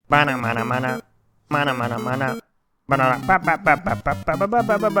Mana mana mana. Mana mana mana.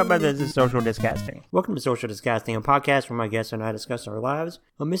 This is Social Disgusting. Welcome to Social Disgusting, a podcast where my guests and I discuss our lives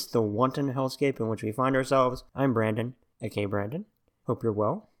amidst the wanton hellscape in which we find ourselves. I'm Brandon, aka Brandon. Hope you're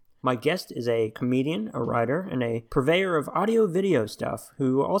well. My guest is a comedian, a writer, and a purveyor of audio-video stuff,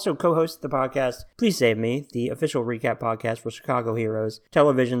 who also co-hosts the podcast Please Save Me, the official recap podcast for Chicago Heroes,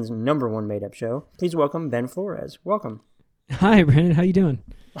 television's #1 made-up show. Please welcome Ben Flores. Welcome. Hi, Brandon. How you doing?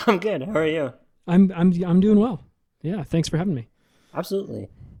 I'm good. How are you? I'm doing well. Yeah, thanks for having me. Absolutely.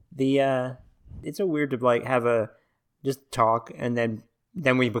 It's so weird to have a just talk and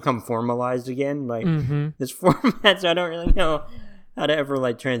then we become formalized again, this format. So I don't really know how to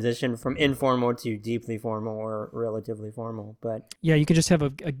ever transition from informal to deeply formal or relatively formal. But yeah, you can just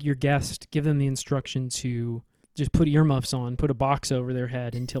have your guest, give them the instruction to just put earmuffs on, put a box over their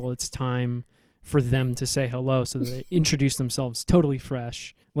head until it's time for them to say hello, so that they introduce themselves totally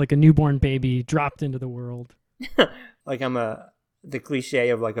fresh, like a newborn baby dropped into the world. Like I'm the cliche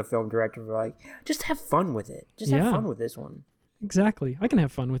of a film director, just have fun with it. Just have fun with this one. Exactly. I can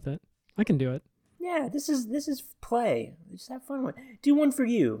have fun with it. I can do it. Yeah, this is play. Just have fun with it. Do one for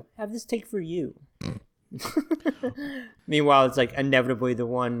you. Have this take for you. Meanwhile, it's inevitably the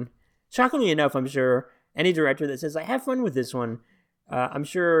one. Shockingly enough, I'm sure any director that says, have fun with this one, I'm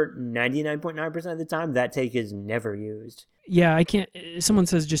sure 99.9% of the time that take is never used. Yeah, I can't. Someone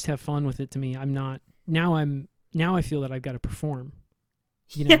says just have fun with it to me. I'm not. Now I feel that I've got to perform.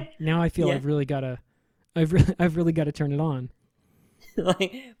 Now I feel I've really got to turn it on.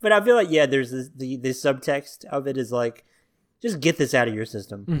 But I feel there's the subtext of it is just get this out of your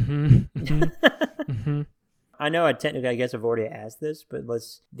system. Mm-hmm. Mm-hmm. Mm-hmm. I know I guess I've already asked this, but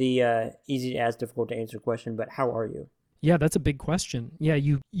the easy to ask, difficult to answer question, but how are you? Yeah, that's a big question. Yeah,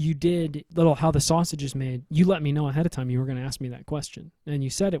 you did little how the sausage is made. You let me know ahead of time you were going to ask me that question, and you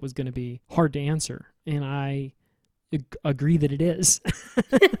said it was going to be hard to answer, and I agree that it is.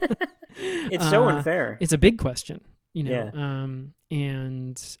 It's so unfair. It's a big question, Yeah.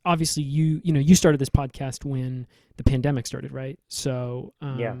 And obviously you started this podcast when the pandemic started, right? So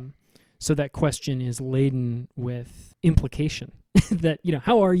so that question is laden with implication that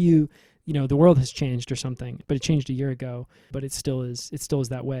how are you? The world has changed or something, but it changed a year ago, but it still is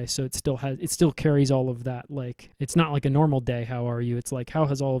that way. So it still carries all of that. It's not like a normal day. How are you? It's how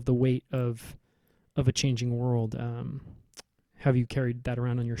has all of the weight of a changing world, have you carried that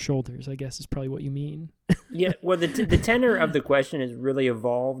around on your shoulders, I guess is probably what you mean. Yeah. Well, the tenor of the question has really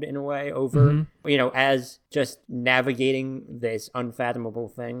evolved in a way over, as just navigating this unfathomable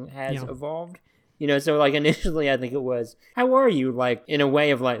thing has evolved. So initially I think it was, how are you? In a way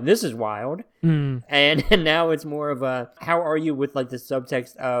of this is wild. Mm. And now it's more of a, how are you with the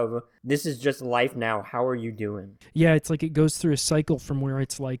subtext of, this is just life now. How are you doing? Yeah. It's it goes through a cycle from where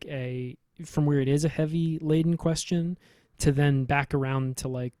it's from where it is a heavy laden question to then back around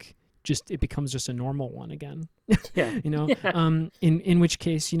to it becomes just a normal one again. Yeah. In which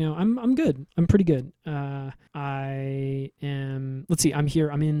case, I'm good. I'm pretty good. I am, let's see, I'm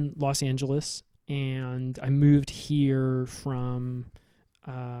in Los Angeles. And I moved here from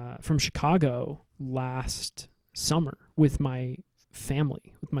Chicago last summer with my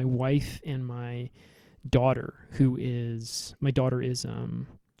family, with my wife and my daughter, my daughter is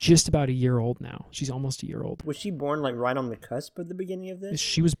just about a year old now. She's almost a year old. Was she born right on the cusp of the beginning of this?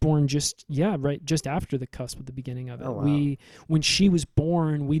 She was born just after the cusp of the beginning of it. Oh, wow. When she was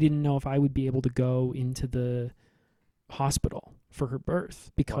born, we didn't know if I would be able to go into the hospital for her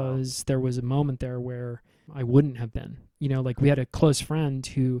birth because there was a moment there where I wouldn't have been. We had a close friend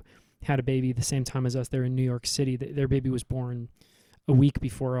who had a baby the same time as us. They're in New York City. Their baby was born a week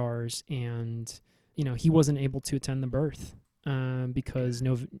before ours, and he wasn't able to attend the birth because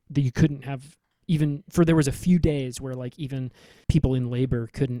you couldn't have there was a few days where even people in labor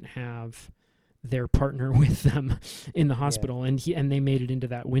couldn't have their partner with them in the hospital, and they made it into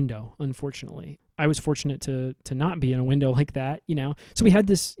that window. Unfortunately, I was fortunate to not be in a window like that, So we had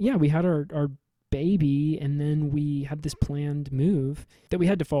we had our baby, and then we had this planned move that we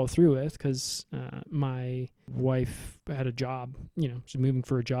had to follow through with because my wife had a job, she's moving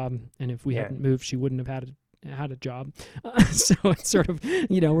for a job, and if we hadn't moved, she wouldn't have had a job. So it sort of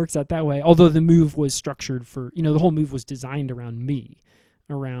works out that way. Although the move was structured for the whole move was designed around me,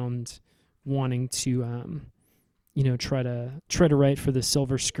 around wanting to try to write for the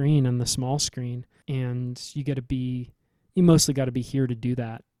silver screen and the small screen, and you mostly got to be here to do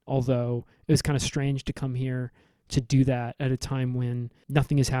that. Although it was kind of strange to come here to do that at a time when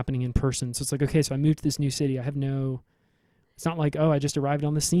nothing is happening in person. So it's okay, so I moved to this new city. It's not I just arrived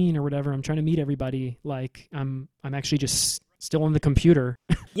on the scene or whatever. I'm trying to meet everybody. I'm actually just still on the computer.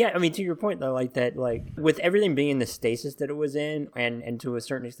 Yeah, I mean, to your point though, like that, like with everything being in the stasis that it was in, and to a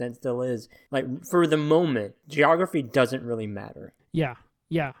certain extent still is, like for the moment, geography doesn't really matter. Yeah,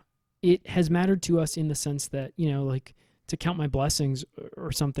 yeah. It has mattered to us in the sense that, like to count my blessings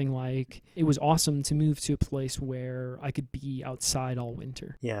or something, like it was awesome to move to a place where I could be outside all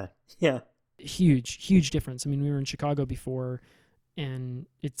winter. Yeah, yeah. Huge difference. I mean, we were in Chicago before and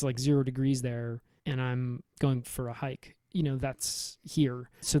it's like 0 degrees there and I'm going for a hike. That's here.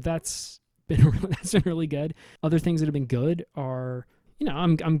 So that's been really good. Other things that have been good are,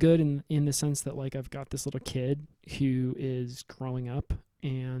 I'm good in the sense that like I've got this little kid who is growing up,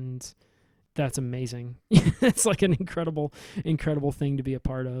 and that's amazing. It's like an incredible thing to be a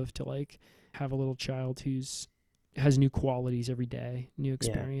part of, to like have a little child who's has new qualities every day, new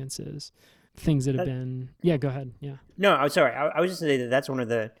experiences, things that have been. Yeah, go ahead. Yeah. No, I'm sorry. I was just saying that's one of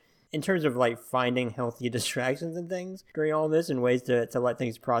the, in terms of like finding healthy distractions and things during all this, and ways to let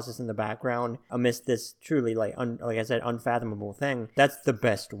things process in the background amidst this truly like I said, unfathomable thing. That's the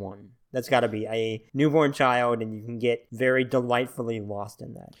best one. That's got to be a newborn child, and you can get very delightfully lost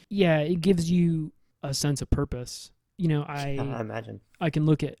in that. Yeah, it gives you a sense of purpose. I imagine I can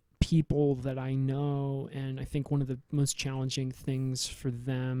look at people that I know, and I think one of the most challenging things for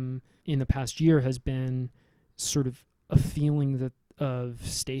them in the past year has been sort of a feeling of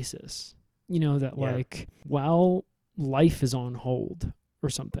stasis. That like, well, life is on hold or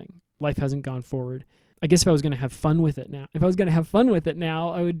something. Life hasn't gone forward. I guess if I was going to have fun with it now,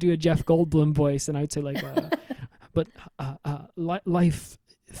 I would do a Jeff Goldblum voice, and I would say like, but life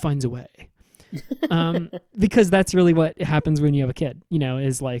finds a way. Because that's really what happens when you have a kid,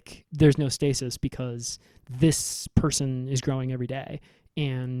 is like there's no stasis because this person is growing every day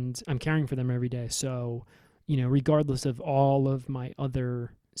and I'm caring for them every day. So, regardless of all of my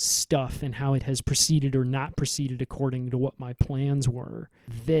other stuff and how it has proceeded or not proceeded according to what my plans were,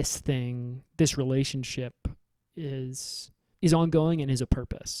 this relationship is ongoing and is a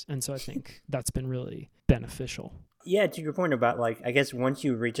purpose. And so I think that's been really beneficial. Yeah, to your point about like, I guess once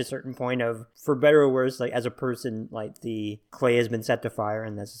you reach a certain point of, for better or worse, like as a person, like the clay has been set to fire,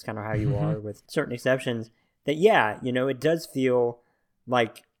 and this is kind of how you are with certain exceptions, that it does feel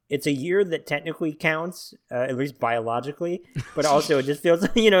like it's a year that technically counts, at least biologically, but also it just feels,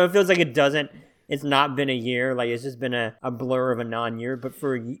 it feels like it's not been a year, like it's just been a blur of a non-year. But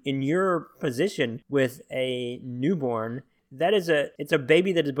in your position with a newborn, it's a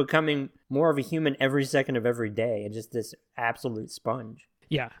baby that is becoming more of a human every second of every day, and just this absolute sponge.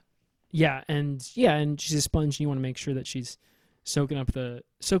 Yeah, and she's a sponge, and you want to make sure that she's soaking up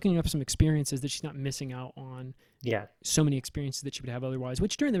some experiences that she's not missing out on. Yeah, so many experiences that she would have otherwise,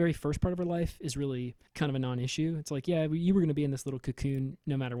 which during the very first part of her life is really kind of a non-issue. It's like, yeah, you were going to be in this little cocoon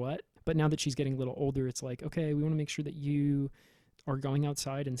no matter what. But now that she's getting a little older, it's like, okay, we want to make sure that you are going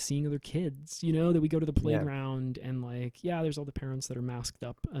outside and seeing other kids, that we go to the playground and like, there's all the parents that are masked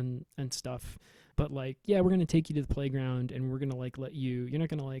up and stuff. But like, we're going to take you to the playground and we're going to like you're not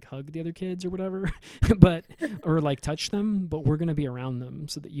going to like hug the other kids or whatever, or like touch them, but we're going to be around them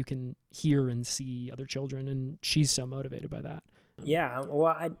so that you can hear and see other children. And she's so motivated by that. Yeah.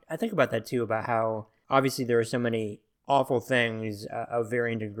 Well, I think about that too, about how obviously there are so many awful things of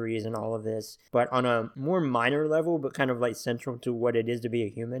varying degrees in all of this, but on a more minor level, but kind of like central to what it is to be a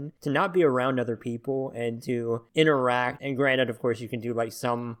human, to not be around other people and to interact. And granted, of course, you can do like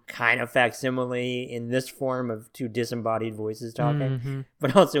some kind of facsimile in this form of two disembodied voices talking,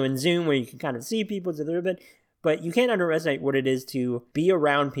 but also in Zoom where you can kind of see people a little bit. But you can't underestimate what it is to be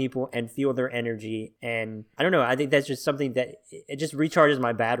around people and feel their energy. And I don't know, I think that's just something that it just recharges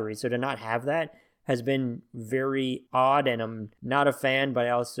my battery. So to not have that has been very odd, and I'm not a fan, but I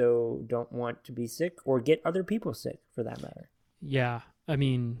also don't want to be sick or get other people sick for that matter. Yeah, I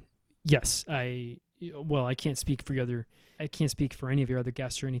mean, yes, I can't speak for any of your other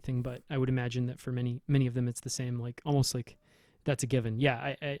guests or anything, but I would imagine that for many of them it's the same, like almost like that's a given.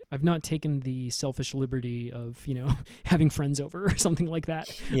 Yeah, I've not taken the selfish liberty of, having friends over or something like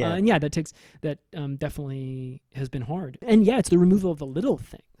that. Yeah. And that definitely has been hard. And it's the removal of the little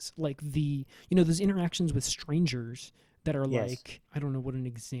things, like those interactions with strangers that are like, I don't know what an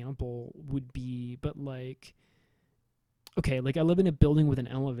example would be, but like, okay, like I live in a building with an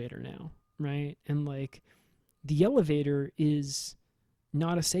elevator now, right? And like the elevator is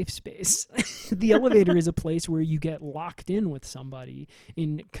not a safe space. The elevator is a place where you get locked in with somebody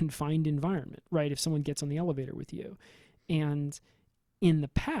in confined environment, right? If someone gets on the elevator with you. And in the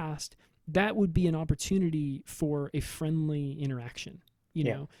past, that would be an opportunity for a friendly interaction.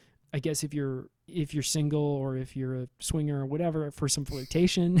 I guess if you're if you're single or if you're a swinger or whatever, for some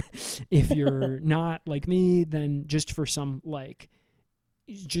flirtation. If you're not like me, then just for some like,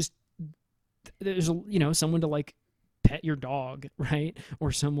 just there's someone to like pet your dog, right?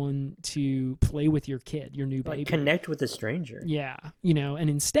 Or someone to play with your kid, your new baby. Like connect with a stranger. Yeah. And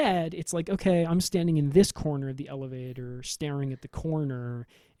instead it's like, okay, I'm standing in this corner of the elevator staring at the corner,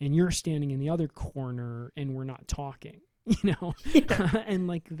 and you're standing in the other corner and we're not talking, Yeah. and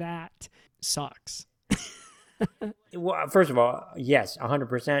like that sucks. Well, first of all, yes,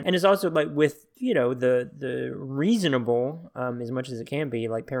 100%. And it's also like with, the reasonable, as much as it can be,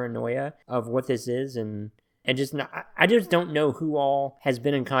 like paranoia of what this is, and just not, I just don't know who all has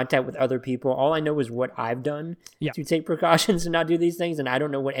been in contact with other people. All I know is what I've done to take precautions and not do these things, and I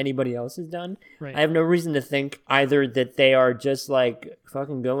don't know what anybody else has done. Right. I have no reason to think either that they are just like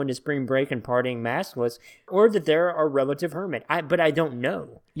fucking going to spring break and partying maskless, or that they're a relative hermit. But I don't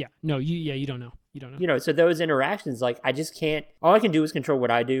know. Yeah. No, you don't know. You don't know. So those interactions, like I just can't, all I can do is control what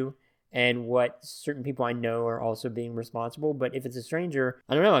I do and what certain people I know are also being responsible. But if it's a stranger,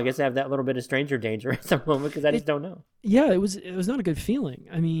 I don't know. I guess I have that little bit of stranger danger at the moment because I just don't know. Yeah, it was not a good feeling.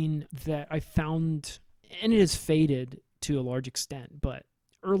 I mean, that I found, and it has faded to a large extent, but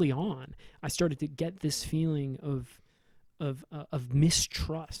early on, I started to get this feeling of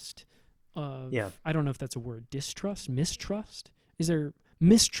mistrust. I don't know if that's a word. Distrust, mistrust. Is there?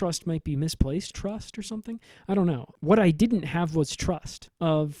 Mistrust might be misplaced trust or something. I don't know. What I didn't have was trust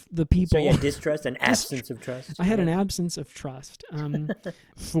of the people. So you had distrust and absence of trust. I had an absence of trust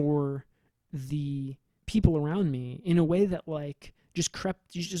for the people around me in a way that like just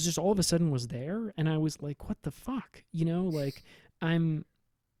all of a sudden was there, and I was like, what the fuck? Like I'm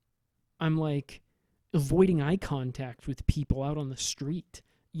like avoiding eye contact with people out on the street.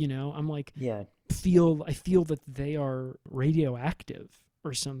 I'm like, I feel that they are radioactive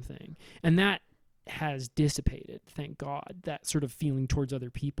or something. And that has dissipated, thank God, that sort of feeling towards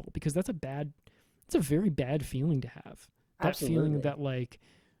other people, because it's a very bad feeling to have. That Absolutely. Feeling that like,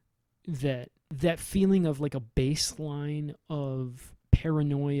 that feeling of like a baseline of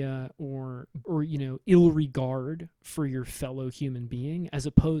paranoia or ill regard for your fellow human being, as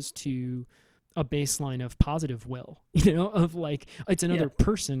opposed to a baseline of positive will, of like, it's another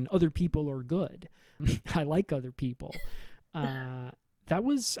person, other people are good. I like other people. I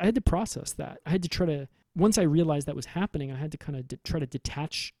had to process that. I had to once I realized that was happening, I had to kind of try to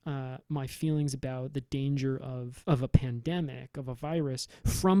detach my feelings about the danger of a pandemic, of a virus,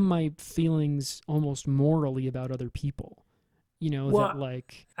 from my feelings almost morally about other people. That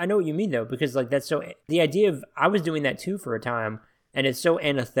like... I know what you mean though, because like that's so, the idea of, I was doing that too for a time, and it's so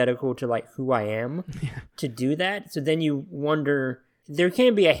antithetical to like who I am to do that. So then you wonder, there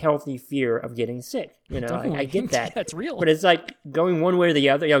can be a healthy fear of getting sick. I get that. That's real. But it's like going one way or the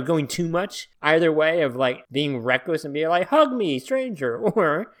other, going too much either way, of like being reckless and being like, hug me, stranger,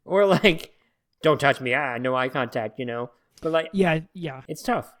 or like, don't touch me, no eye contact, But like, yeah, it's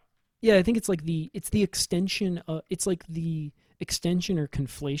tough. Yeah, I think it's like the extension or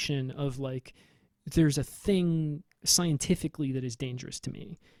conflation of like, there's a thing scientifically that is dangerous to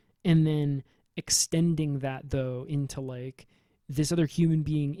me, and then extending that though into like this other human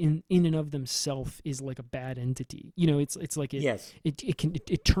being in and of themselves is like a bad entity. It's like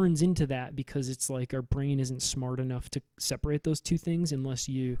it turns into that, because it's like our brain isn't smart enough to separate those two things unless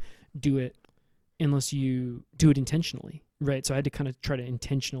you do it intentionally, right? So I had to kind of try to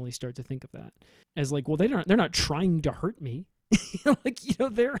intentionally start to think of that as like, well, they're not trying to hurt me.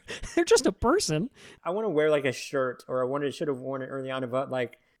 They're just a person. I want to wear like a shirt, or should have worn it early on, about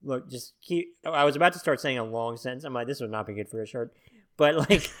like, look, just keep. I was about to start saying a long sentence. I'm like, this would not be good for a shirt. But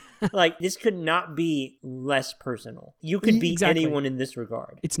like this could not be less personal. You could be anyone in this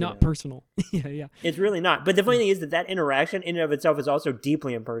regard. It's not personal. Yeah. It's really not. But the funny thing is that interaction in and of itself is also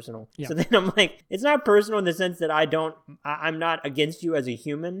deeply impersonal. Yeah. So then I'm like, it's not personal in the sense that I'm not against you as a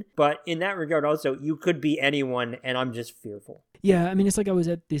human. But in that regard also, you could be anyone, and I'm just fearful. Yeah, I mean, it's like I was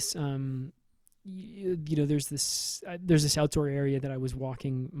at this... there's this outdoor area that I was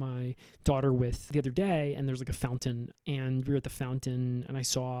walking my daughter with the other day, and there's like a fountain, and we were at the fountain, and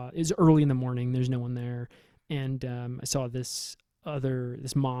it was early in the morning, there's no one there, and I saw this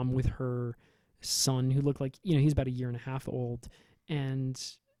mom with her son who looked like, he's about 1.5 years old, and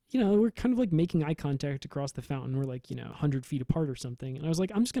we're kind of like making eye contact across the fountain. We're like, 100 feet apart or something. And I was like,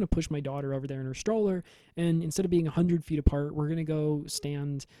 I'm just going to push my daughter over there in her stroller. And instead of being 100 feet apart, we're going to go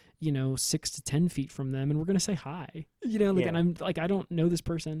stand, 6 to 10 feet from them. And we're going to say hi, and I'm like, I don't know this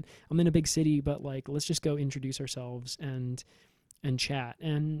person. I'm in a big city, but like, let's just go introduce ourselves and chat.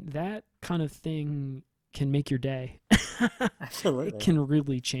 And that kind of thing can make your day. Absolutely. It can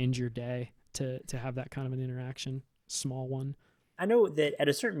really change your day. to have that kind of an interaction, small one. I know that at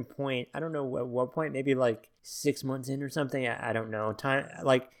a certain point, I don't know at what point, maybe like 6 months in or something. I don't know. Time,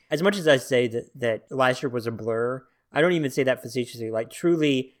 like, as much as I say that last year was a blur, I don't even say that facetiously. Like,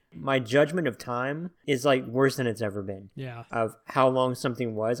 truly, my judgment of time is like worse than it's ever been. Yeah. Of how long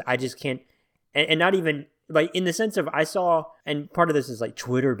something was. I just can't, and not even like in the sense of I saw, and part of this is like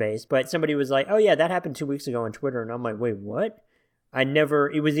Twitter based, but somebody was like, oh yeah, that happened 2 weeks ago on Twitter. And I'm like, wait, what?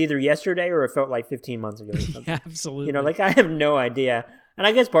 It was either yesterday or it felt like 15 months ago or something. Yeah, absolutely. You know, like I have no idea. And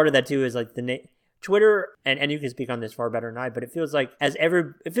I guess part of that too is like Twitter, and you can speak on this far better than I, but it feels like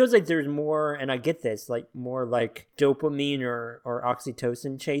it feels like there's more, and I get this, like more like dopamine or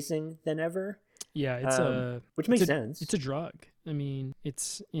oxytocin chasing than ever. Yeah, it's which makes sense. It's a drug. I mean,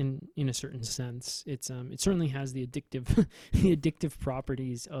 it's in a certain sense, it certainly has the addictive the addictive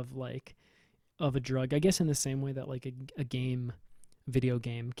properties of a drug. I guess in the same way that like a video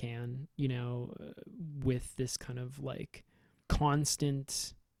game can, you know, with this kind of like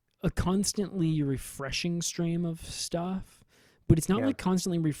constantly refreshing stream of stuff, but it's not like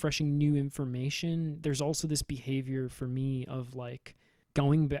constantly refreshing new information. There's also this behavior for me of like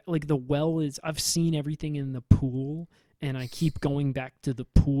going back, like the well is, I've seen everything in the pool and I keep going back to the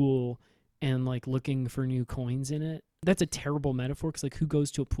pool and like looking for new coins in it. That's a terrible metaphor because like who goes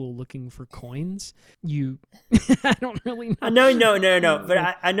to a pool looking for coins? I don't really know. No.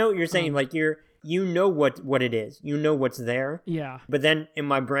 But I know what you're saying. Like you know what it is. You know what's there. Yeah. But then in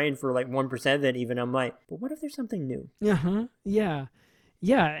my brain for like 1% of it even, I'm like, but what if there's something new? Uh-huh. Yeah.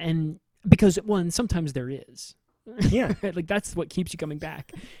 Yeah. And because, well, and sometimes there is. Yeah. Like that's what keeps you coming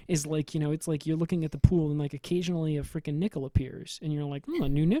back is like, you know, it's like you're looking at the pool and like occasionally a freaking nickel appears and you're like, a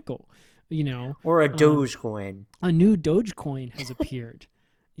new nickel, you know. Or a Dogecoin. A new Dogecoin has appeared.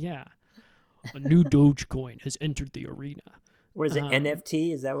 Yeah. A new Dogecoin has entered the arena. What is it?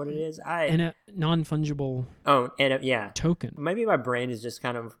 NFT? Is that what it is? And a non-fungible token. Maybe my brain is just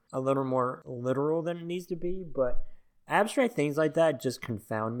kind of a little more literal than it needs to be, but abstract things like that just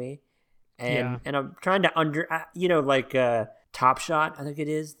confound me. And I'm trying to Top Shot, I think it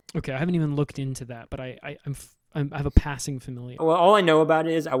is. Okay, I haven't even looked into that, but I have a passing familiarity. Well, all I know about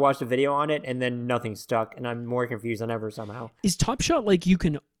it is I watched a video on it and then nothing stuck, and I'm more confused than ever somehow. Is Top Shot like you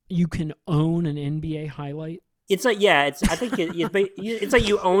can own an NBA highlight? It's like, yeah, I think it's like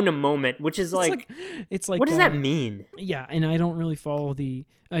you own a moment, which is it's like what does that mean? Yeah, and I don't really follow the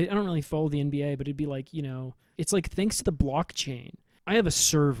NBA, but it'd be like, you know, it's like thanks to the blockchain, I have a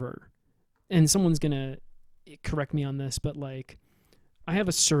server, and someone's gonna correct me on this, but like I have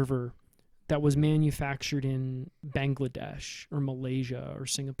a server that was manufactured in Bangladesh or Malaysia or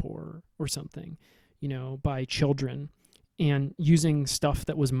Singapore or something, you know, by children, and using stuff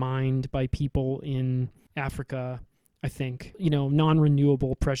that was mined by people in Africa, I think, you know,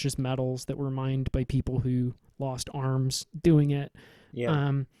 non-renewable precious metals that were mined by people who lost arms doing it.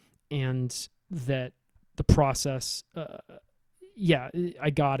 Yeah. And that the process, I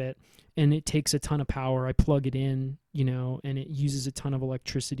got it. And it takes a ton of power. I plug it in, you know, and it uses a ton of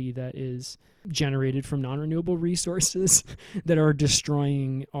electricity that is generated from non-renewable resources that are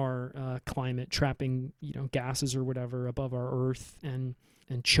destroying our climate, trapping, you know, gases or whatever above our Earth and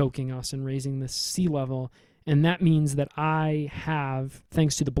choking us and raising the sea level. And that means that I have,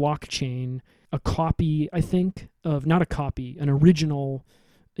 thanks to the blockchain, a copy, I think, an original,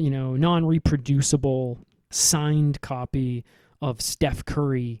 you know, non-reproducible signed copy of Steph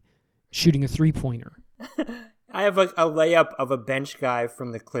Curry shooting a three-pointer. I have like a layup of a bench guy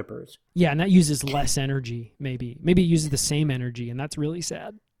from the Clippers. Yeah, and that uses less energy, maybe. Maybe it uses the same energy, and that's really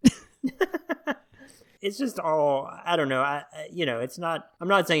sad. It's just all, I don't know. It's not, I'm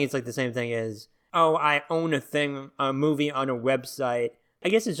not saying it's like the same thing as, oh, I own a movie on a website. I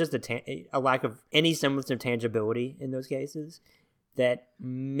guess it's just a lack of any semblance of tangibility in those cases that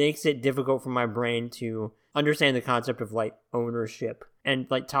makes it difficult for my brain to understand the concept of like ownership. And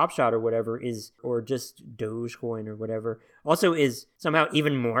like Top Shot or whatever or just Dogecoin or whatever also is somehow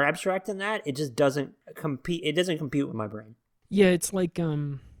even more abstract than that. It just doesn't compete. It doesn't compute with my brain. Yeah, it's like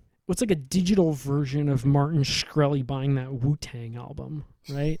what's like a digital version of Martin Shkreli buying that Wu-Tang album,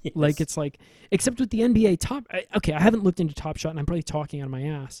 right? Yes. Like it's like, except with the NBA I haven't looked into Top Shot and I'm probably talking out of my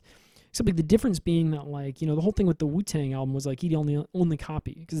ass. Except like the difference being that like, you know, the whole thing with the Wu-Tang album was like he'd only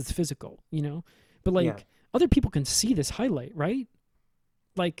copy because it's physical, you know? But like other people can see this highlight, right?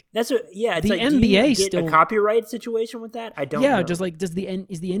 Like it's the like, NBA do you get still a copyright situation with that? I don't know. Yeah, just like is the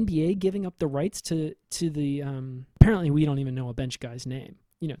NBA giving up the rights to the apparently we don't even know a bench guy's name,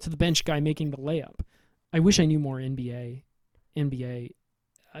 you know, to the bench guy making the layup. I wish I knew more NBA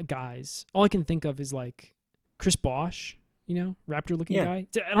guys. All I can think of is like Chris Bosh, raptor-looking Yeah.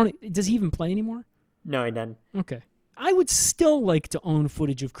 guy. Does he even play anymore? No, he doesn't. Okay. I would still like to own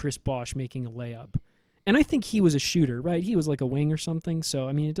footage of Chris Bosh making a layup. And I think he was a shooter, right? He was like a wing or something. So,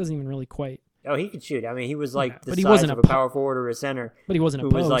 I mean, it doesn't even really quite. Oh, he could shoot. I mean, he was like the but he size wasn't of a a power forward or a center. But he wasn't a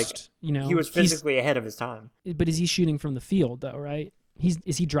who post, was like, He was physically ahead of his time. But is he shooting from the field, though, right?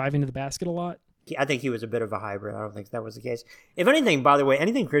 Is he driving to the basket a lot? I think he was a bit of a hybrid. I don't think that was the case. If anything, by the way,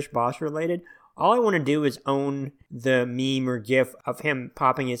 anything Chris Bosh related, all I want to do is own the meme or gif of him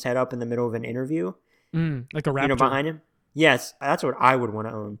popping his head up in the middle of an interview. Like a raptor. Behind him. Yes, that's what I would want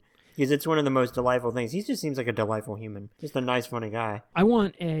to own. Because it's one of the most delightful things. He just seems like a delightful human. Just a nice, funny guy. I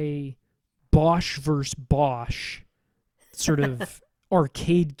want a Bosh versus Bosh sort of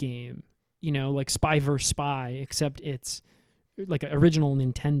arcade game, like Spy vs. Spy, except it's like an original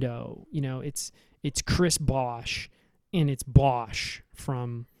Nintendo. It's Chris Bosh, and it's Bosch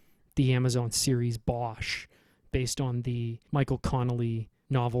from the Amazon series Bosch, based on the Michael Connelly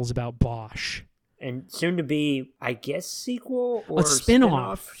novels about Bosch. And soon to be, I guess, sequel or a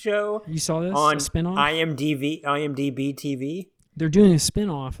spin-off show. You saw this? On a spin-off? IMDb TV. They're doing a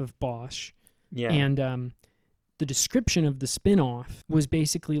spin-off of Bosch. Yeah. And the description of the spin-off was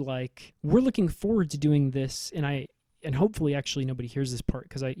basically like, we're looking forward to doing this, and hopefully actually nobody hears this part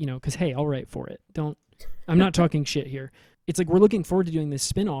because hey, I'll write for it. I'm not talking shit here. It's like we're looking forward to doing this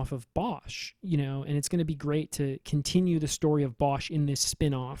spin-off of Bosch, and it's going to be great to continue the story of Bosch in this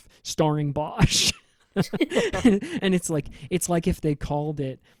spin-off starring Bosch. And it's like if they called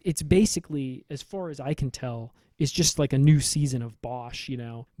it's basically, as far as I can tell, it's just like a new season of Bosch,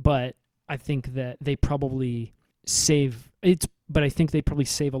 but I think that they probably save a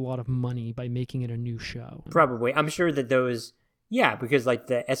lot of money by making it a new show. Probably. I'm sure that those, because like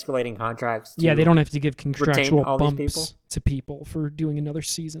the escalating contracts. They don't have to give contractual all bumps to people for doing another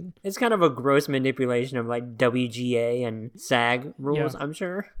season. It's kind of a gross manipulation of like WGA and SAG rules, I'm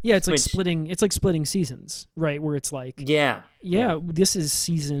sure. Yeah, it's like splitting seasons, right? Where it's like, this is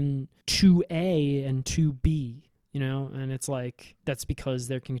season 2A and 2B. And it's like that's because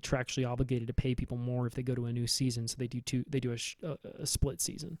they're contractually obligated to pay people more if they go to a new season, so they do a split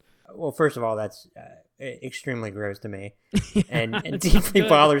season. Well, first of all, that's extremely gross to me, and deeply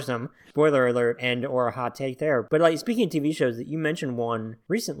bothersome. Spoiler alert, and or a hot take there. But like speaking of TV shows, that you mentioned one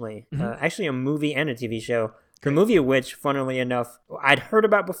recently, actually a movie and a TV show. The movie of which, funnily enough, I'd heard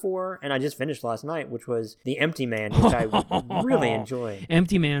about before, and I just finished last night, which was The Empty Man, which I really enjoyed.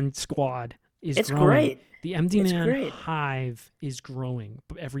 Empty Man Squad is growing. Great. The Empty Man Hive is growing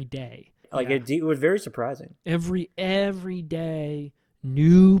every day. It was very surprising. Every day,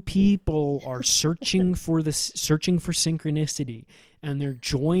 new people are searching for synchronicity, and they're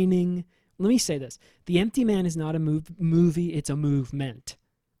joining. Let me say this: The Empty Man is not a movie; it's a movement.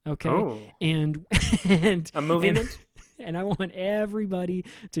 Okay, and a movement. And I want everybody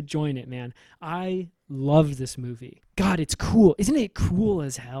to join it, man. I love this movie. God, it's cool. Isn't it cool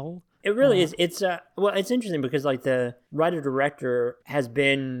as hell? It really is. It's it's interesting because like the writer-director has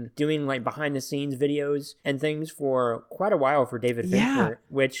been doing like behind-the-scenes videos and things for quite a while for David Fincher,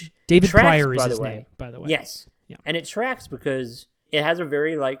 which David tracks, Pryor is his name, by the way. Yes. Yeah. And it tracks because it has a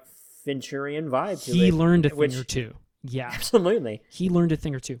very like Fincherian vibe to it. He learned a thing or two. Yeah. Absolutely. He learned a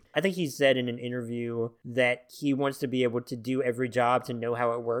thing or two. I think he said in an interview that he wants to be able to do every job to know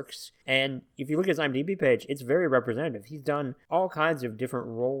how it works. And if you look at his IMDb page, it's very representative. He's done all kinds of different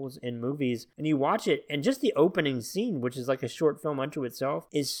roles in movies. And you watch it, and just the opening scene, which is like a short film unto itself,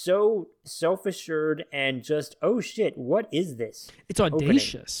 is so self-assured and just, oh shit, what is this? It's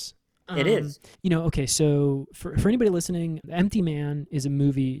audacious. It is. Okay, so for anybody listening, The Empty Man is a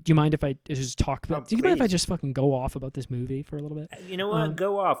movie. Do you mind if I just talk about... Do you mind if I just fucking go off about this movie for a little bit? You know what?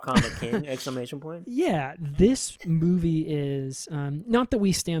 Go off, Comic King! ! Yeah, this movie is... not that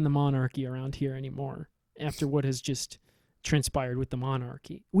we stand the monarchy around here anymore, after what has just transpired with the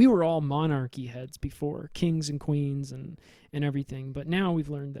monarchy. We were all monarchy heads before, kings and queens and everything, but now we've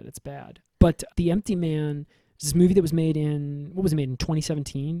learned that it's bad. But The Empty Man... This movie that was made in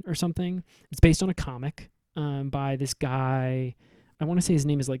 2017 or something. It's based on a comic by this guy. I want to say his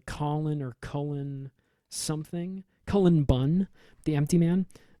name is like Cullen something. Cullen Bunn, The Empty Man.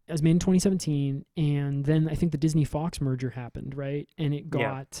 It was made in 2017, and then I think the Disney-Fox merger happened, right? And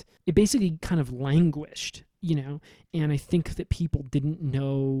it basically kind of languished, and I think that people didn't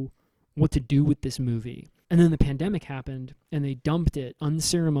know what to do with this movie. And then the pandemic happened, and they dumped it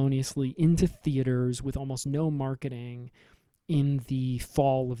unceremoniously into theaters with almost no marketing in the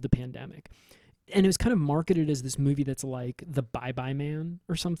fall of the pandemic. And it was kind of marketed as this movie that's like The Bye Bye Man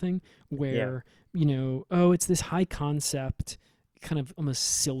or something, where, it's this high concept kind of almost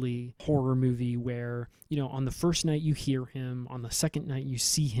silly horror movie where, you know, on the first night you hear him, on the second night you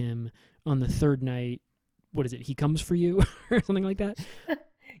see him, on the third night, what is it, he comes for you or something like that?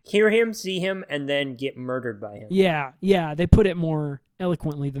 Hear him, see him, and then get murdered by him. Yeah, they put it more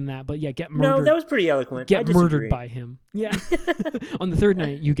eloquently than that, but yeah, get murdered. No, that was pretty eloquent. Get murdered by him. Yeah. On the third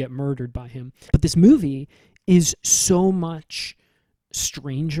night, you get murdered by him. But this movie is so much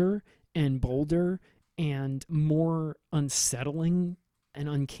stranger and bolder and more unsettling and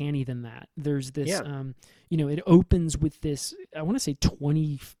uncanny than that. There's this, you know, it opens with this, I want to say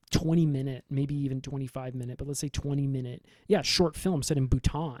 20 minute, maybe even 25 minute, but let's say 20 minute, short film set in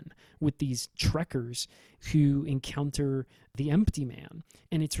Bhutan with these trekkers who encounter the Empty Man.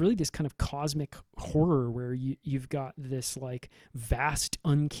 And it's really this kind of cosmic horror where you've got this like vast,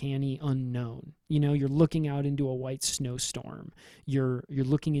 uncanny unknown. You know, you're looking out into a white snowstorm. You're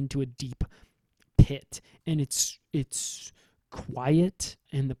looking into a deep pit, and it's quiet,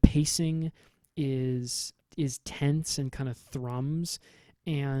 and the pacing is tense and kind of thrums,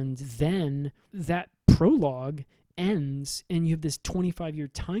 and then that prologue ends and you have this 25-year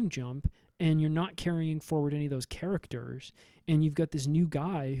time jump, and you're not carrying forward any of those characters, and you've got this new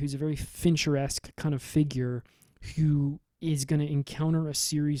guy who's a very Fincher-esque kind of figure who is going to encounter a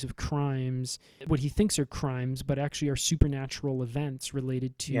series of crimes, what he thinks are crimes, but actually are supernatural events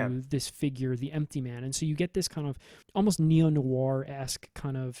related to this figure, the Empty Man. And so you get this kind of almost neo-noir-esque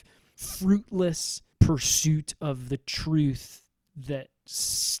kind of fruitless pursuit of the truth that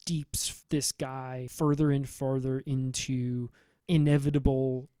steeps this guy further and further into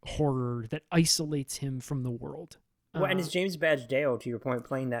inevitable horror that isolates him from the world. Well, and it's James Badge Dale, to your point,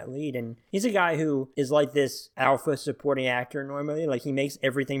 playing that lead. And he's a guy who is like this alpha supporting actor normally. Like, he makes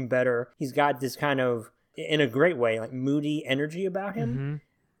everything better. He's got this kind of, in a great way, like moody energy about him.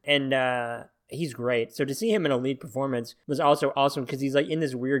 Mm-hmm. And he's great. So to see him in a lead performance was also awesome, because he's like in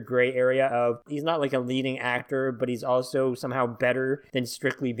this weird gray area of, he's not like a leading actor, but he's also somehow better than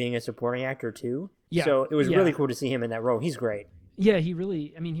strictly being a supporting actor too. Yeah. So it was really cool to see him in that role. He's great. Yeah, he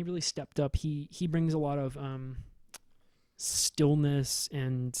really stepped up. He brings a lot of stillness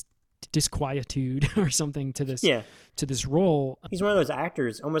and disquietude or something to this role. He's one of those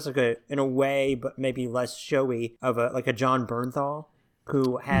actors, almost like in a way, but maybe less showy, of like a John Bernthal,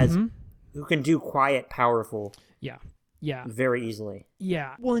 who has who can do quiet, powerful, very easily.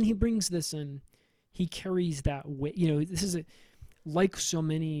 Yeah, well, and he brings this in. He carries that weight. You know, this is like so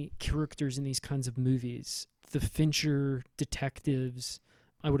many characters in these kinds of movies. The Fincher detectives.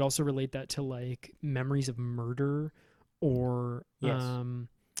 I would also relate that to like Memories of Murder. Or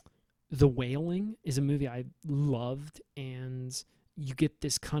The Wailing is a movie I loved, and you get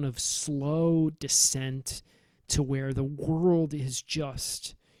this kind of slow descent to where the world is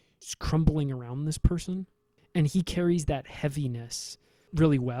just crumbling around this person, and he carries that heaviness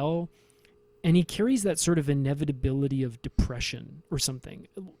really well, and he carries that sort of inevitability of depression or something,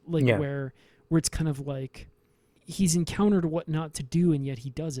 like where it's kind of like he's encountered what not to do, and yet he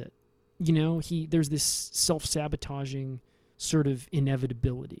does it. You know, there's this self-sabotaging sort of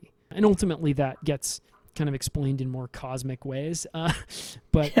inevitability. And ultimately that gets kind of explained in more cosmic ways.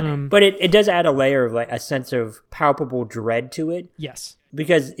 But it does add a layer of like a sense of palpable dread to it. Yes.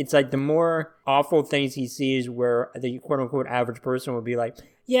 Because it's like the more awful things he sees where the quote-unquote average person would be like,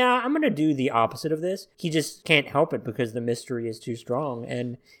 yeah, I'm going to do the opposite of this. He just can't help it because the mystery is too strong.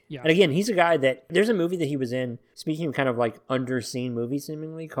 And again, he's a guy that, there's a movie that he was in, speaking of kind of like underseen movies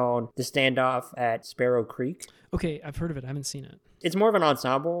seemingly, called The Standoff at Sparrow Creek. Okay, I've heard of it. I haven't seen it. It's more of an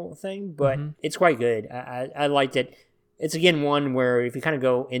ensemble thing, but it's quite good. I liked it. It's, again, one where if you kind of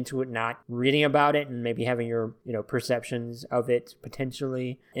go into it not reading about it and maybe having your, perceptions of it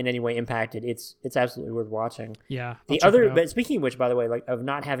potentially in any way impacted, it's absolutely worth watching. Yeah. But speaking of which, by the way, like of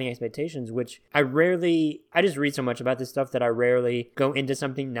not having expectations, which I just read so much about this stuff that I rarely go into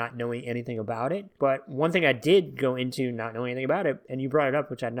something not knowing anything about it. But one thing I did go into not knowing anything about it, and you brought it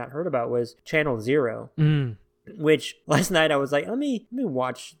up, which I'd not heard about, was Channel Zero. Which last night I was like, let me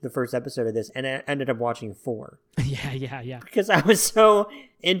watch the first episode of this, and I ended up watching 4. Yeah. Because I was so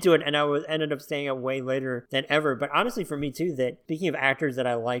into it, and ended up staying up way later than ever. But honestly, for me too, that speaking of actors that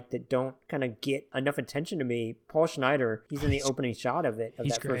I like that don't kind of get enough attention to me, Paul Schneider, he's in the opening shot of that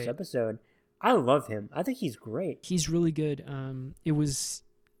great. First episode. I love him. I think he's great. He's really good. It was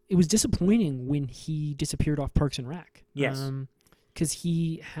disappointing when he disappeared off Parks and Rec. Yes. Because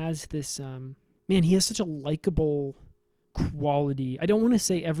he has this. Man, he has such a likable quality. I don't want to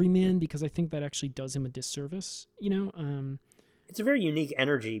say everyman because I think that actually does him a disservice, It's a very unique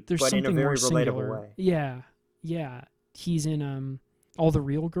energy, but in a very relatable way. Yeah. He's in All the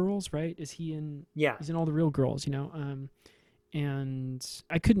Real Girls, right? Is he in? Yeah. He's in All the Real Girls, And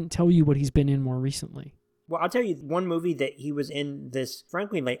I couldn't tell you what he's been in more recently. Well, I'll tell you one movie that he was in, this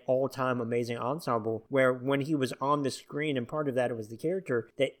frankly like all-time amazing ensemble, where when he was on the screen, and part of that was the character,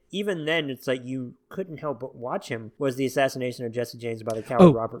 that even then it's like you couldn't help but watch him, was The Assassination of Jesse James by the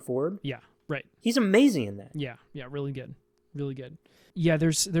Coward Robert Ford. Yeah, right. He's amazing in that. Yeah, really good. Really good. Yeah,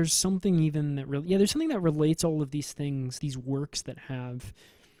 there's something even that really, there's something that relates all of these things, these works that have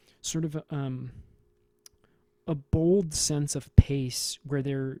sort of a bold sense of pace, where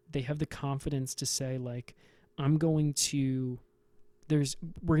they have the confidence to say, like, we're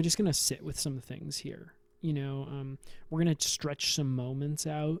just going to sit with some things here. We're going to stretch some moments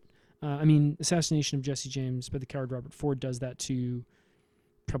out. Assassination of Jesse James by the Coward Robert Ford does that to,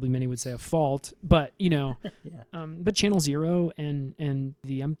 probably many would say, a fault, but yeah. But Channel Zero and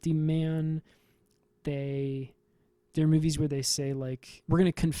The Empty Man, they're movies where they say, like, we're going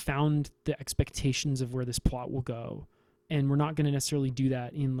to confound the expectations of where this plot will go, and we're not going to necessarily do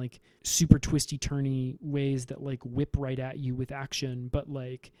that in like super twisty turny ways that like whip right at you with action, but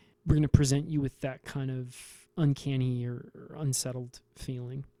like we're going to present you with that kind of uncanny or unsettled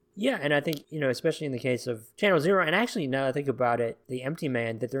feeling. Yeah, and I think, especially in the case of Channel Zero, and actually now that I think about it, The Empty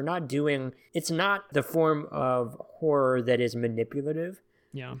Man, that they're not doing, it's not the form of horror that is manipulative.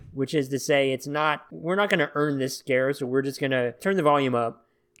 Yeah. Which is to say, we're not going to earn this scare, so we're just going to turn the volume up,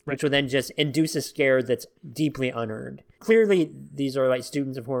 right, which will then just induce a scare that's deeply unearned. Clearly, these are like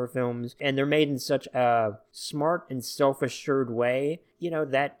students of horror films, and they're made in such a smart and self-assured way.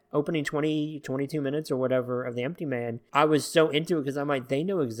 That opening 22 minutes or whatever of The Empty Man, I was so into it because I'm like, they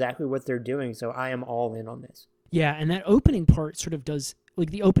know exactly what they're doing, so I am all in on this. Yeah, and that opening part sort of does,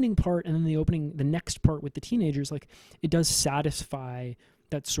 like the opening part and then the next part with the teenagers, like it does satisfy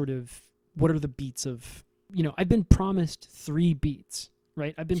that sort of, what are the beats of, I've been promised 3 beats,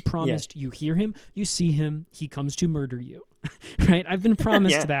 right? I've been promised, You hear him, you see him, he comes to murder you, right? I've been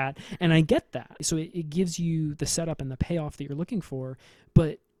promised that, and I get that. So it gives you the setup and the payoff that you're looking for,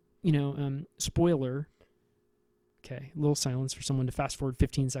 but, spoiler, okay, a little silence for someone to fast forward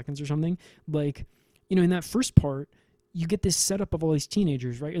 15 seconds or something, like, in that first part, you get this setup of all these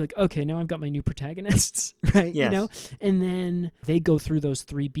teenagers, right? You're like, okay, now I've got my new protagonists, right? Yes. And then they go through those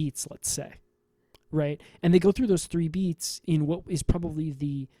 3 beats, let's say, right? And they go through those 3 beats in what is probably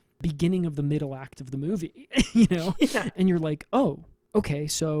the beginning of the middle act of the movie, Yeah. And you're like, oh, okay,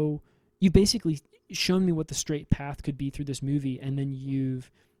 so you've basically shown me what the straight path could be through this movie, and then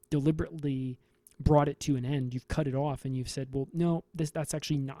you've deliberately brought it to an end. You've cut it off, and you've said, well, no, that's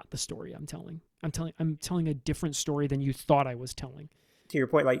actually not the story I'm telling. I'm telling a different story than you thought I was telling. To your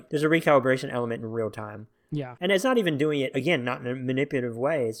point, like, there's a recalibration element in real time. Yeah. And it's not even doing it, again, not in a manipulative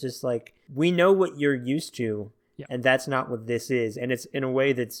way. It's just like, we know what you're used to, and that's not what this is. And it's in a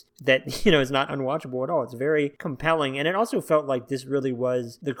way that is not unwatchable at all. It's very compelling. And it also felt like this really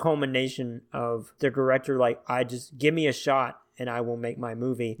was the culmination of the director, like, just give me a shot and I will make my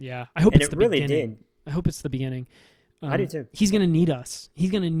movie. Yeah. I hope it's the beginning. Really did. I hope it's the beginning. I do too. He's going to need us. He's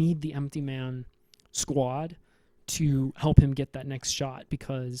going to need the Empty Man squad to help him get that next shot,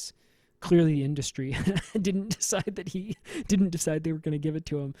 because clearly the industry didn't decide they were going to give it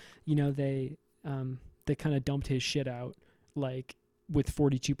to him. They kind of dumped his shit out, like, with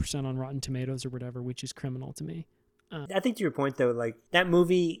 42% on Rotten Tomatoes or whatever, which is criminal to me. I think to your point, though, like, that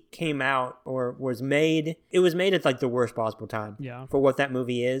movie came out or was made, it was made at like the worst possible time for what that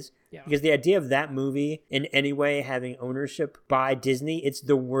movie is. Yeah. Because the idea of that movie in any way having ownership by Disney, it's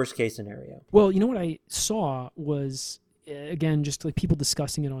the worst case scenario. Well, what I saw was, again, just like people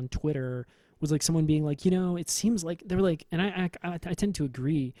discussing it on Twitter, was like someone being like, it seems like they were like, and I tend to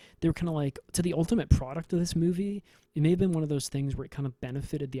agree, they were kind of like, to the ultimate product of this movie, it may have been one of those things where it kind of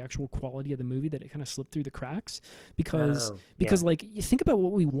benefited the actual quality of the movie, that it kind of slipped through the cracks, because like, you think about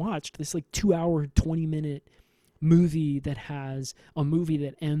what we watched, this like 2-hour, 20-minute movie that has a movie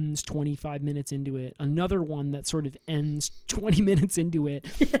that ends 25 minutes into it, another one that sort of ends 20 minutes into it,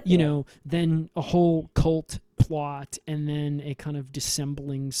 then a whole cult plot, and then a kind of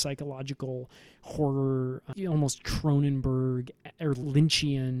dissembling psychological horror, almost Cronenberg or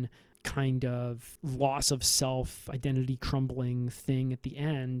Lynchian kind of loss of self, identity crumbling thing at the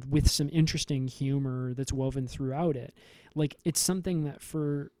end, with some interesting humor that's woven throughout it. Like, it's something that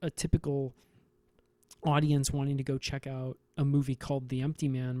for a typical audience wanting to go check out a movie called The Empty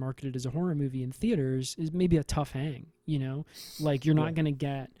Man, marketed as a horror movie in theaters, is maybe a tough hang, like, you're not going to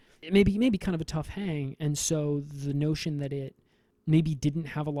get, maybe kind of a tough hang. And so the notion that it maybe didn't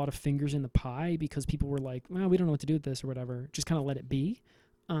have a lot of fingers in the pie because people were like, well, we don't know what to do with this or whatever, just kind of let it be.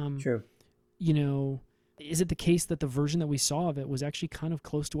 True. Is it the case that the version that we saw of it was actually kind of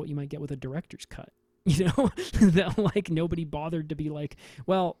close to what you might get with a director's cut? that like nobody bothered to be like,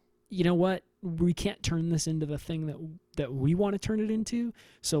 well, you know what, we can't turn this into the thing that we want to turn it into,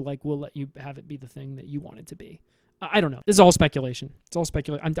 so like we'll let you have it be the thing that you want it to be. I don't know. This is all speculation. It's all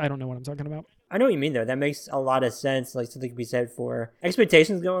speculation. I don't know what I'm talking about. I know what you mean, though. That makes a lot of sense. Like, something could be said for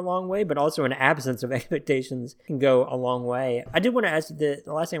expectations go a long way, but also an absence of expectations can go a long way. I did want to ask you,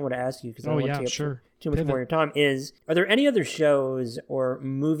 the last thing I want to ask you, because I don't want to take up too much more of your time, is, are there any other shows or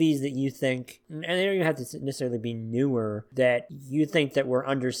movies that you think, and they don't even have to necessarily be newer, that you think that were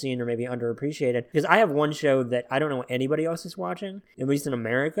underseen or maybe underappreciated? Because I have one show that I don't know anybody else is watching, at least in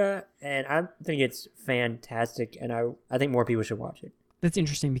America, and I think it's fantastic, and I think more people should watch it. That's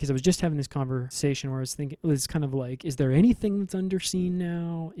interesting, because I was just having this conversation where I was thinking, it was kind of like, is there anything that's underseen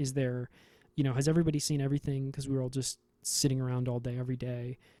now? Is there, has everybody seen everything? Because we were all just sitting around all day, every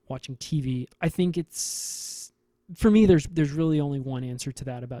day, watching TV. I think it's, for me, there's really only one answer to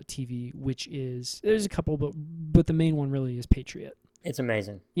that about TV, which is, there's a couple, but the main one really is Patriot. It's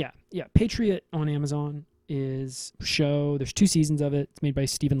amazing. Yeah. Patriot on Amazon is a show. There's 2 seasons of it. It's made by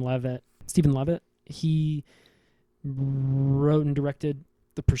Stephen Levitt. He wrote and directed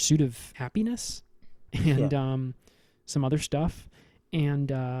The Pursuit of Happiness and some other stuff.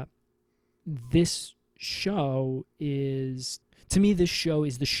 And this show is, to me, this show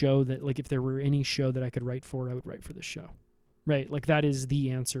is the show that, like, if there were any show that I could write for, I would write for this show. Right? Like, that is the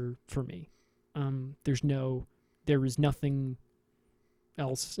answer for me. There is nothing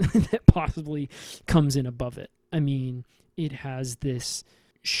else that possibly comes in above it. I mean, it has this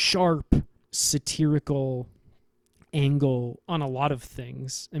sharp, satirical angle on a lot of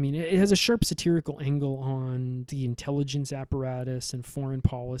things. I mean, it has a sharp satirical angle on the intelligence apparatus and foreign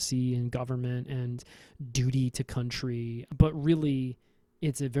policy and government and duty to country, but really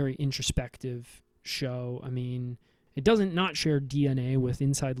it's a very introspective show. I mean, it doesn't not share DNA with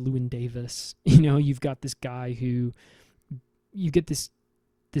Inside Llewyn Davis. You've got this guy who, you get this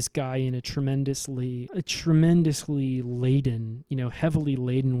guy in a tremendously laden, heavily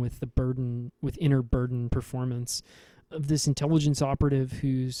laden with inner burden performance of this intelligence operative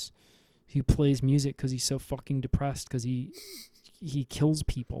who plays music because he's so fucking depressed because he kills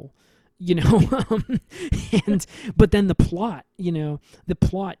people, but then the plot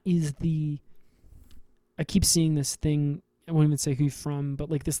is I keep seeing this thing, I won't even say who from,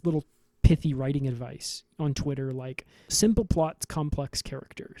 but like this little pithy writing advice on Twitter, like, simple plots, complex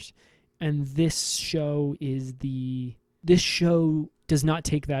characters. And this show does not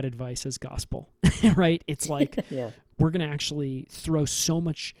take that advice as gospel, right? It's like, we're going to actually throw a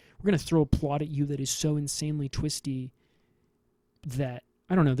plot at you that is so insanely twisty that,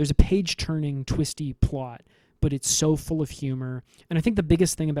 I don't know, there's a page-turning, twisty plot, but it's so full of humor. And I think the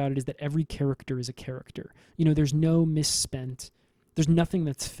biggest thing about it is that every character is a character. There's no misspent, there's nothing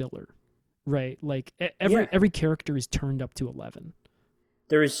that's filler. Right, like every character is turned up to 11.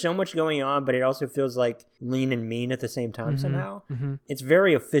 There is so much going on, but it also feels like lean and mean at the same time somehow. Mm-hmm. It's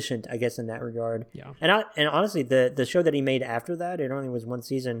very efficient, I guess, in that regard. Yeah. And honestly, the show that he made after that, it only was 1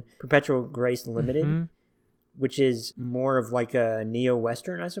 season, Perpetual Grace Limited, which is more of like a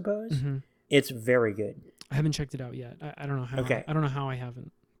neo-Western, I suppose. Mm-hmm. It's very good. I haven't checked it out yet. I don't know how. Okay. I don't know how I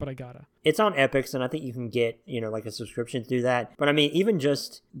haven't, but I gotta. It's on Epix, and I think you can get, like a subscription through that. But I mean, even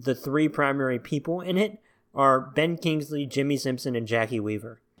just the 3 primary people in it are Ben Kingsley, Jimmy Simpson, and Jackie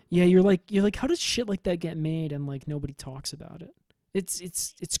Weaver. Yeah, you're like, how does shit like that get made and like nobody talks about it?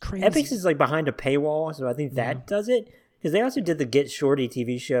 It's crazy. Epix is like behind a paywall, so I think that does it. Because they also did the Get Shorty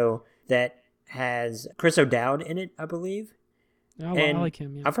TV show that has Chris O'Dowd in it, I believe. Oh, I like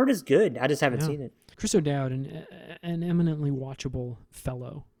him. Yeah. I've heard it's good. I just haven't seen it. Chris O'Dowd, an eminently watchable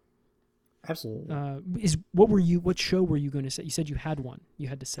fellow. Absolutely. What show were you going to say? You said you had one. You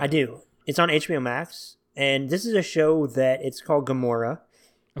had to say. I do. It's on HBO Max, and this is a show that it's called Gomorrah.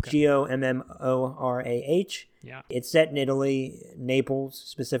 Okay. Gommorah. Yeah. It's set in Italy, Naples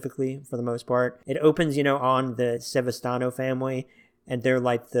specifically, for the most part. It opens, on the Savastano family, and they're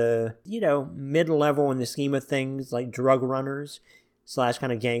like the, mid-level in the scheme of things, like drug runners /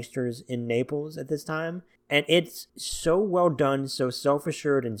 kind of gangsters in Naples at this time. And it's so well done, so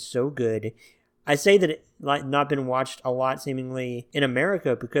self-assured, and so good. I say that it not been watched a lot, seemingly, in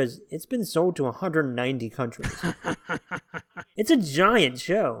America because it's been sold to 190 countries. It's a giant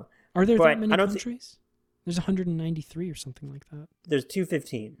show. Are there that many countries? There's 193 or something like that. There's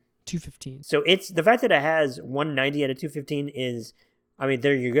 215. 215. So it's the fact that it has 190 out of 215 is, I mean,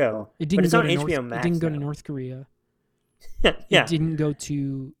 there you go. It didn't but it's go on to HBO Max. It didn't go to North Korea. Yeah. It didn't go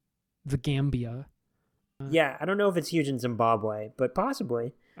to the Gambia. Yeah, I don't know if it's huge in Zimbabwe, but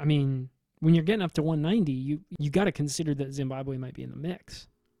possibly. I mean, when you're getting up to 190, you got to consider that Zimbabwe might be in the mix.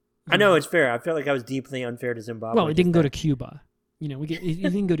 I know it's fair. I feel like I was deeply unfair to Zimbabwe. Well, it didn't go to Cuba. You know, it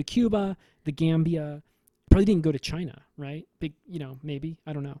didn't go to Cuba, the Gambia. Probably didn't go to China, right? Big, you know, maybe.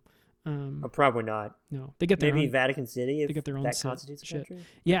 I don't know. Probably not. No, they get their maybe own, Vatican City. If they get their own that constitutes a shit. country.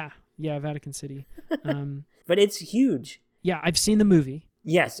 Yeah, Vatican City. But it's huge. Yeah, I've seen the movie.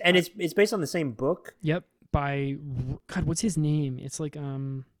 Yes, and it's based on the same book. Yep, by God, what's his name? It's like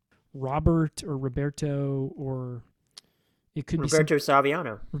Robert or Roberto, or it could Roberto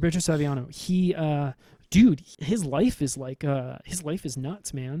Saviano. Roberto Saviano. He dude, his life is like his life is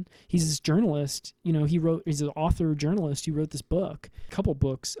nuts, man. He's this journalist, you know, he's an author journalist. He wrote this book, a couple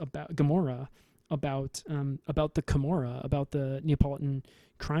books about Gomorrah, about the Camorra, about the Neapolitan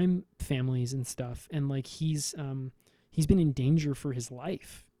crime families and stuff. And like he's been in danger for his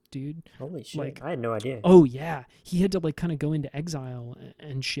life, dude. Holy shit. Like, I had no idea. Oh yeah. He had to like kind of go into exile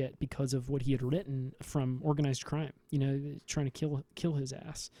and shit because of what he had written from organized crime, you know, trying to kill his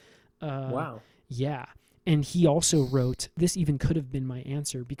ass. Wow. Yeah. And he also wrote, this even could have been my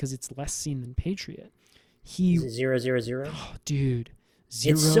answer because it's less seen than Patriot. Is it 000? Oh, dude.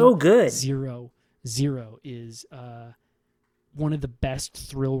 It's so good. 000 is one of the best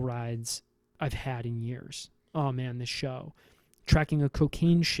thrill rides I've had in years. Oh man, this show. Tracking a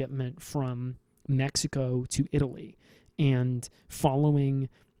cocaine shipment from Mexico to Italy and following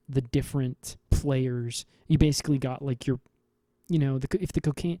the different players. You basically got like your, you know, if the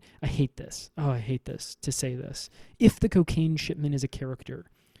cocaine, I hate this to say this. If the cocaine shipment is a character,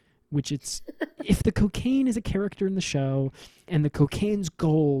 which it's, if the cocaine is a character in the show and the cocaine's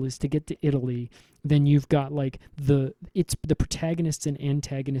goal is to get to Italy, then you've got like it's the protagonists and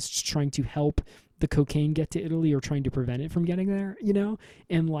antagonists trying to help the cocaine get to Italy or trying to prevent it from getting there, you know?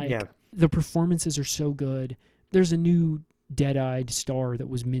 And like the performances are so good. There's a new dead-eyed star that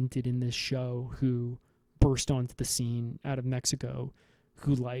was minted in this show who burst onto the scene out of Mexico,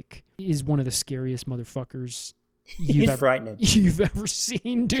 who like is one of the scariest motherfuckers you've ever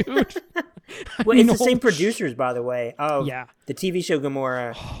seen, dude. Well, it's the same producers, by the way, of the TV show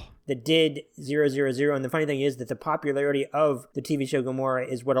Gomorrah that did 000. And the funny thing is that the popularity of the TV show Gomorrah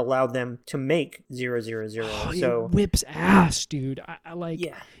is what allowed them to make 000. Oh, so it whips ass, dude. I like,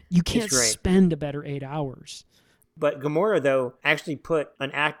 you can't spend a better 8 hours. But Gomorrah, though, actually put an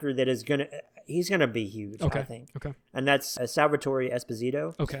actor that is he's going to be huge, I think. Okay. And that's Salvatore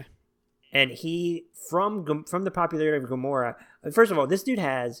Esposito. Okay. And he, from the popularity of Gomorrah, first of all, this dude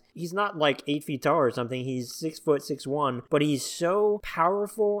he's not like 8 feet tall or something. He's 6'1", but he's so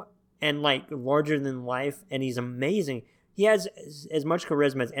powerful and like larger than life, and he's amazing. He has as much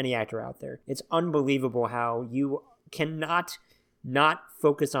charisma as any actor out there. It's unbelievable how you cannot not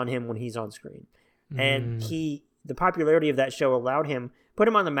focus on him when he's on screen. And the popularity of that show put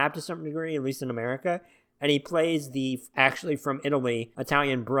him on the map to some degree, at least in America. And he plays the actually from Italy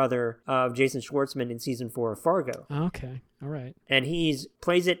Italian brother of Jason Schwartzman in season 4 of Fargo. Okay, all right. And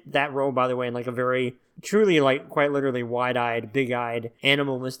plays that role, by the way, in like a very truly, like quite literally wide-eyed, big-eyed,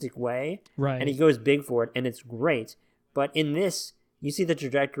 animalistic way. Right. And he goes big for it, and it's great. But in this, you see the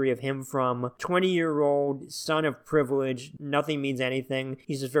trajectory of him from 20-year-old son of privilege, nothing means anything.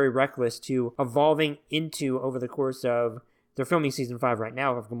 He's just very reckless, to evolving into, over the course of, they're filming season 5 right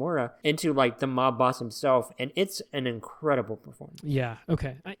now of Gomorrah, into like the mob boss himself, and it's an incredible performance. Yeah.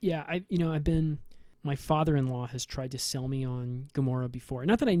 Okay. My father-in-law has tried to sell me on Gomorrah before.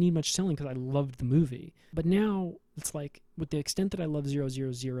 Not that I need much selling because I loved the movie, but now it's like with the extent that I love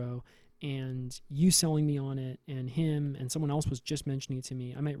 000 and you selling me on it, and him and someone else was just mentioning it to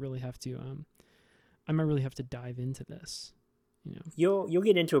me, I might really have to dive into this. You know, you'll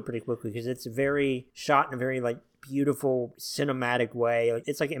get into it pretty quickly because it's very shot in a very like beautiful cinematic way.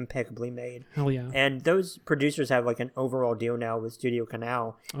 It's like impeccably made. Hell yeah! And those producers have like an overall deal now with Studio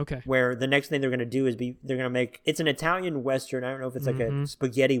Canal. Okay. Where the next thing they're going to do is they're going to make, it's an Italian Western. I don't know if it's like a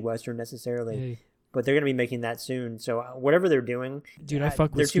spaghetti Western necessarily, but they're going to be making that soon. So whatever they're doing, dude, I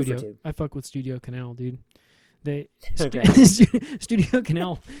fuck with Studio Canal, dude. Studio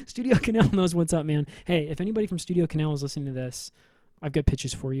Canal knows what's up, man. Hey, if anybody from Studio Canal is listening to this, I've got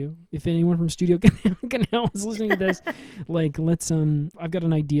pitches for you. If anyone from Studio Canal is listening to this, like, let's I've got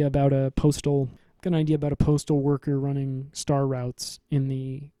an idea about a postal worker running star routes in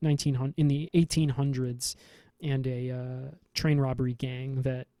the 1800s, and a train robbery gang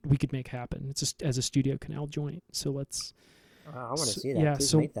that we could make happen. It's just as a Studio Canal joint. So let's. I want to see that. Yeah,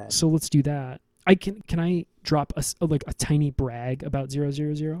 Please make that. So let's do that. Can I drop a tiny brag about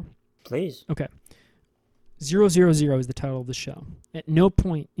 000? Please. Okay. 000 is the title of the show. At no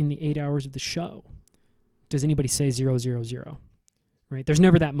point in the 8 hours of the show does anybody say 000. Right? There's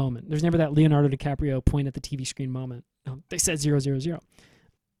never that moment. There's never that Leonardo DiCaprio point at the TV screen moment. No, they said 000.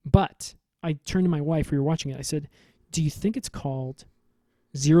 But I turned to my wife, we were watching it, I said, do you think it's called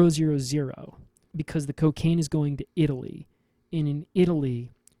 000 because the cocaine is going to Italy, and in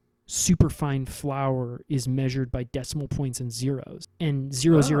Italy, superfine flour is measured by decimal points and zeros, and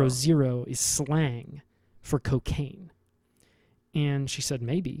 000 is slang for cocaine? And she said,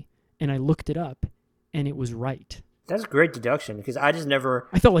 maybe. And I looked it up, and it was right. That's a great deduction, because I just never...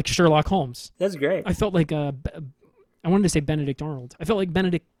 I felt like Sherlock Holmes. That's great. I felt like I wanted to say Benedict Arnold. I felt like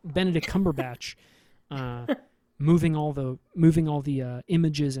Benedict Cumberbatch, moving all the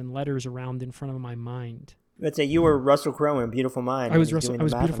images and letters around in front of my mind. Let's say you were Russell Crowe in Beautiful Mind. I was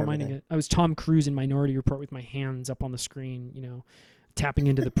Beautiful Minding it. I was Tom Cruise in Minority Report with my hands up on the screen, tapping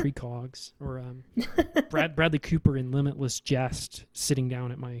into the precogs, or Bradley Cooper in Limitless Jest, sitting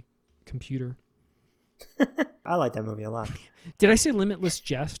down at my computer. I like that movie a lot. Did I say Limitless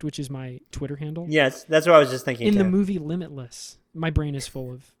Jest, which is my Twitter handle? Yes, that's what I was just thinking. In the movie Limitless, my brain is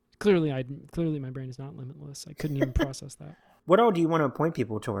full of... Clearly my brain is not limitless. I couldn't even process that. What all do you want to point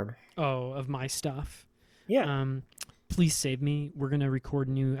people toward? Oh, of my stuff? Yeah. Please Save Me. We're going to record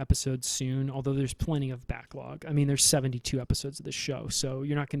new episodes soon, although there's plenty of backlog. I mean, there's 72 episodes of this show, so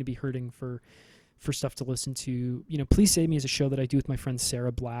you're not going to be hurting for stuff to listen to. Please Save Me is a show that I do with my friend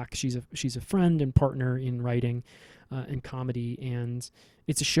Sarah Black. She's a friend and partner in writing and comedy, and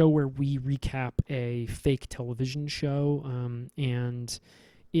it's a show where we recap a fake television show, and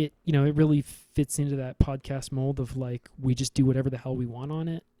it really fits into that podcast mold of like, we just do whatever the hell we want on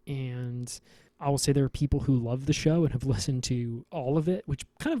it. And I will say there are people who love the show and have listened to all of it, which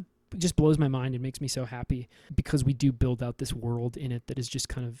kind of just blows my mind and makes me so happy, because we do build out this world in it that is just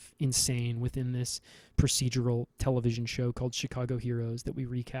kind of insane within this procedural television show called Chicago Heroes that we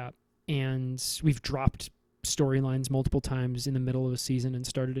recap. And we've dropped storylines multiple times in the middle of a season and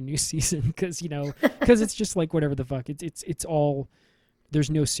started a new season because it's just like whatever the fuck. It's all... There's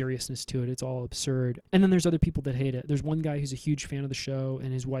no seriousness to it. It's all absurd. And then there's other people that hate it. There's one guy who's a huge fan of the show,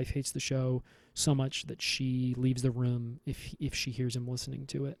 and his wife hates the show so much that she leaves the room if she hears him listening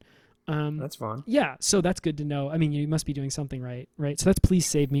to it. That's fun. Yeah, so that's good to know. I mean, you must be doing something right? So that's Please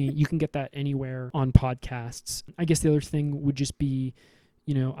Save Me. You can get that anywhere on podcasts. I guess the other thing would just be,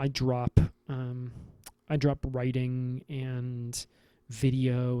 I drop writing and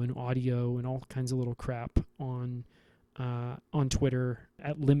video and audio and all kinds of little crap on Twitter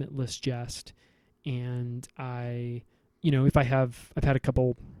at Limitless Jest. And I've had a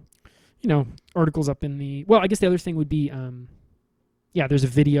couple, articles up in the, well, I guess the other thing would be, there's a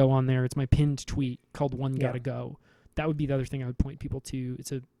video on there. It's my pinned tweet called One Gotta Go. That would be the other thing I would point people to.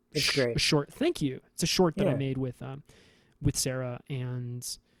 It's great. A short, thank you. It's a short that I made with Sarah, and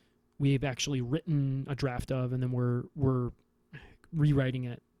we've actually written a draft of, and then we're rewriting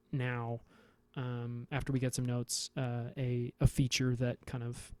it now. After we get some notes, a feature that kind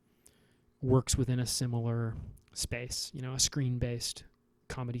of works within a similar space, a screen-based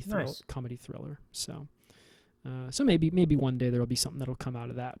comedy thriller. So maybe one day there'll be something that'll come out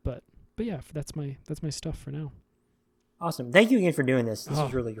of that. But yeah, that's my stuff for now. Awesome. Thank you again for doing this. This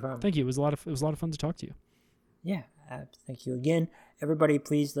was really fun. Thank you. It was a lot of fun to talk to you. Yeah. Thank you again. Everybody,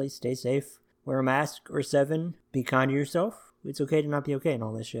 please stay safe. Wear a mask or 7. Be kind to yourself. It's okay to not be okay and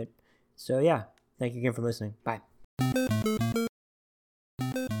all this shit. So yeah, thank you again for listening. Bye.